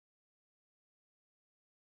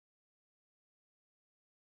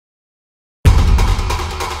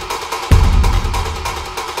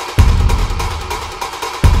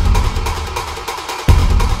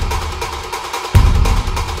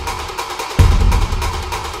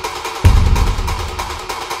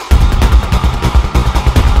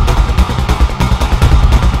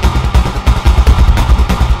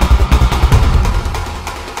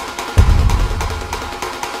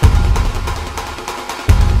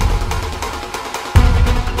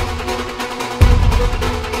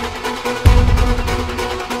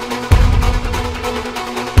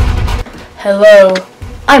Hello,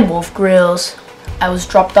 I'm Wolf Grylls. I was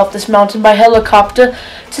dropped off this mountain by helicopter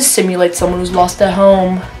to simulate someone who's lost their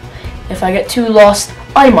home. If I get too lost,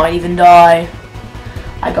 I might even die.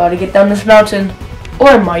 I gotta get down this mountain, or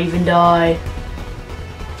I might even die.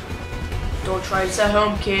 Don't try this at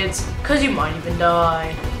home, kids, cause you might even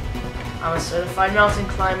die. I'm a certified mountain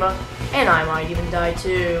climber, and I might even die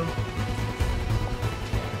too.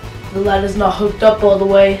 The ladder's not hooked up all the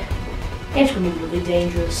way, and it's gonna be really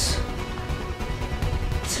dangerous.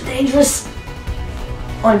 So dangerous,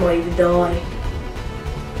 I might even die.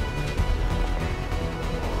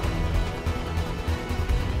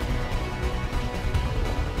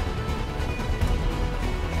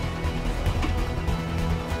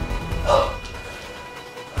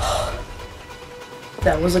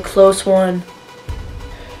 That was a close one.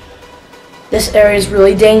 This area is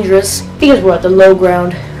really dangerous because we're at the low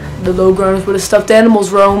ground. The low ground is where the stuffed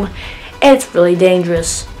animals roam, and it's really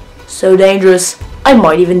dangerous. So dangerous, I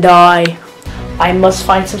might even die. I must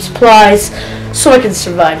find some supplies so I can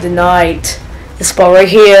survive the night. This spot right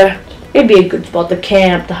here, it'd be a good spot to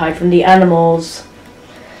camp to hide from the animals.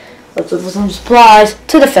 Let's look for some supplies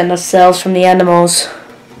to defend ourselves from the animals.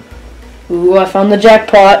 Ooh, I found the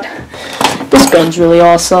jackpot. This gun's really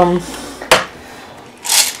awesome.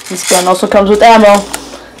 This gun also comes with ammo.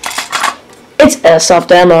 It's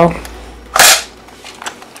airsoft ammo.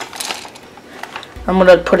 I'm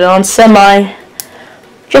gonna put it on semi,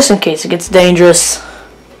 just in case it gets dangerous.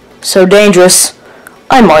 So dangerous,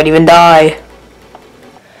 I might even die.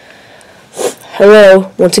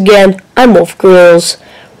 Hello, once again, I'm Wolf Grylls.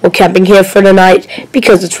 We're camping here for the night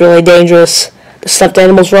because it's really dangerous. The stuffed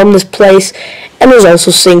animals roam this place, and there's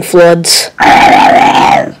also sink floods.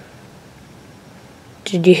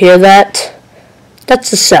 Did you hear that? That's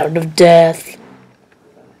the sound of death.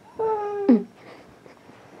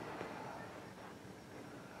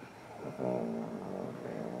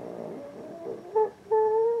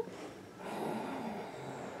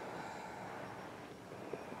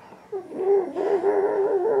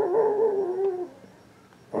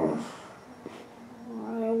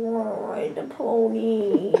 The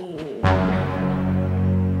pony.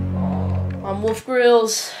 I'm Wolf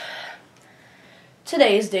Grylls.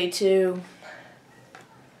 Today is day 2.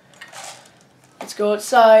 Let's go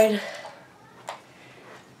outside.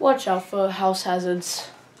 Watch out for house hazards.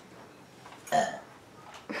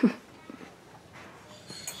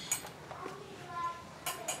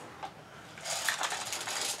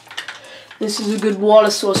 This is a good water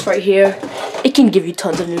source right here. It can give you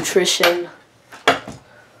tons of nutrition.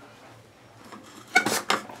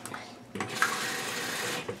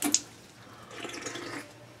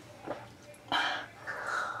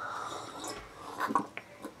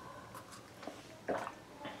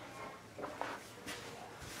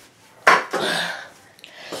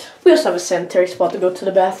 We also have a sanitary spot to go to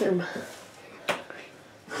the bathroom.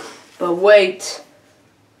 But wait.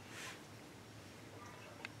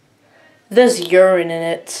 There's urine in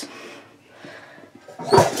it.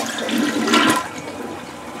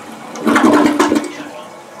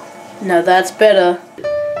 Now that's better.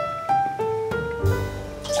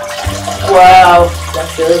 Wow, that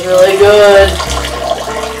feels really good.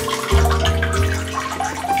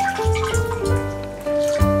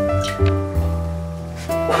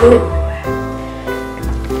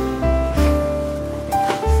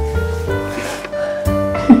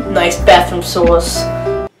 Nice bathroom source.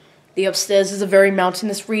 The upstairs is a very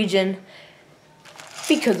mountainous region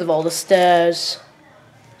because of all the stairs.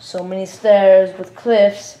 So many stairs with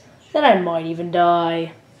cliffs that I might even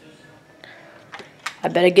die. I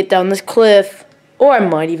better get down this cliff or I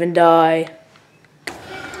might even die.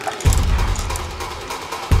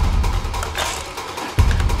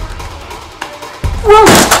 Whoa!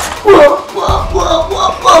 Whoa! Whoa! Whoa!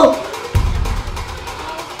 Whoa! Whoa!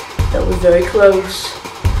 That was very close.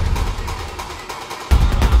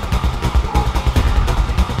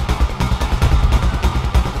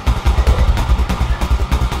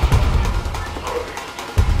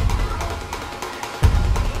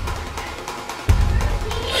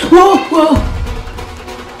 Whoa! Whoa!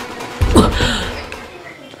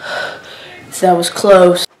 That was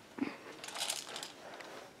close.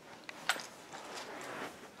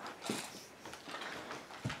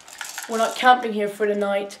 We're not camping here for the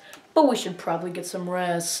night, but we should probably get some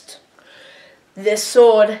rest. This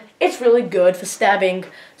sword, it's really good for stabbing,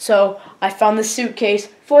 so I found this suitcase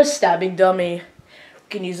for a stabbing dummy. We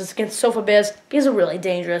can use this against sofa bears because they're really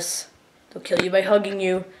dangerous. They'll kill you by hugging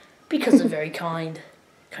you because they're very kind.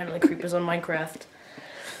 Kind of like creepers on Minecraft.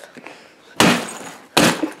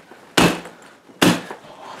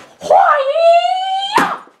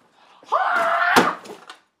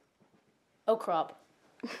 crop.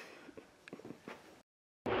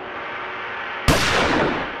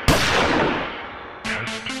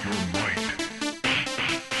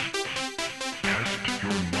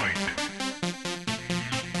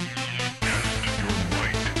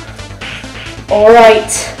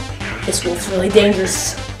 Alright, this wolf's really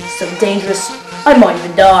dangerous. So dangerous, I might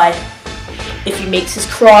even die. If he makes his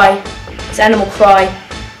animal cry,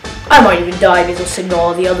 I might even die because he'll signal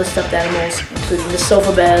all the other stuffed animals, including the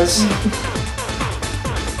sofa bears.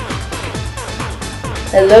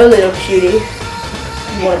 Hello, little cutie.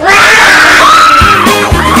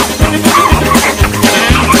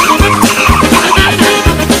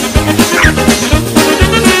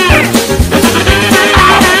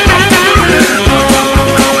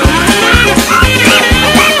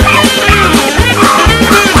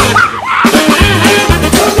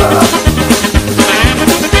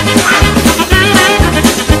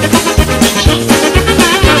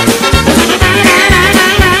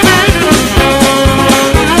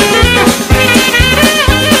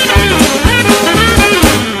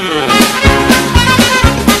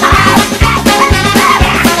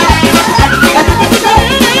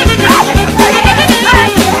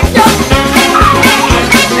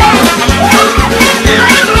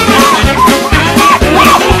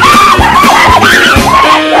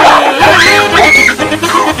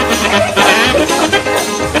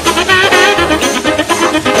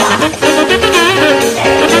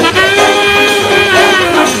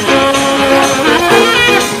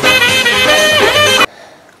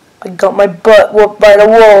 Got my butt whooped by the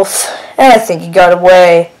wolf, and I think he got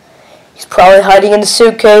away. He's probably hiding in the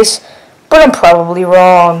suitcase, but I'm probably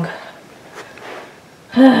wrong.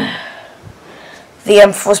 The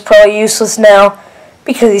imp was probably useless now,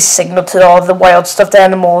 because he signaled to all of the wild stuffed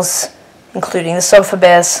animals, including the sofa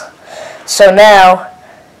bears. So now,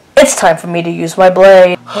 it's time for me to use my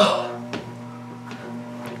blade.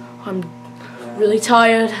 I'm really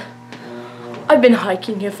tired. I've been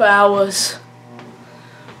hiking here for hours.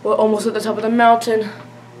 We're almost at the top of the mountain,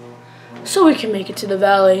 so we can make it to the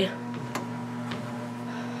valley.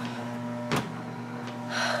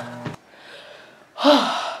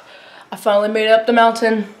 I finally made it up the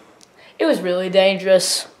mountain. It was really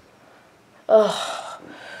dangerous.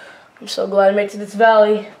 I'm so glad I made it to this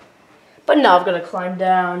valley. But now I've got to climb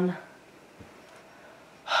down.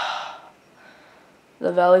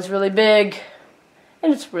 The valley's really big,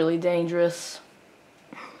 and it's really dangerous.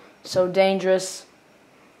 So dangerous,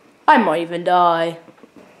 I might even die.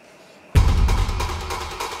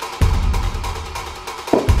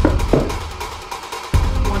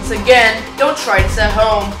 Once again, don't try this at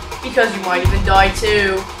home, because you might even die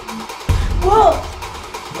too. Whoa!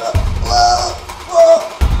 Whoa!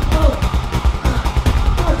 Whoa!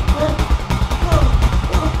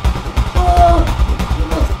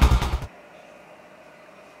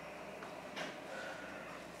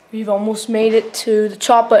 We've almost made it to the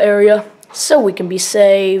chopper area, so we can be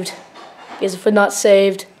saved. Because if we're not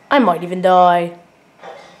saved, I might even die.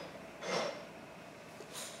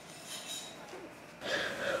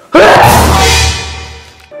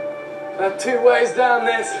 There are two ways down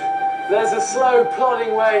this. There's a slow,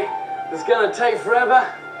 plodding way that's going to take forever.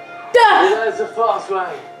 And there's a fast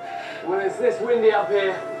way. When it's this windy up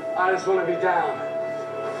here, I just want to be down.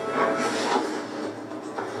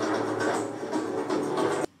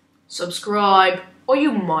 Subscribe, or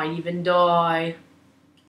you might even die.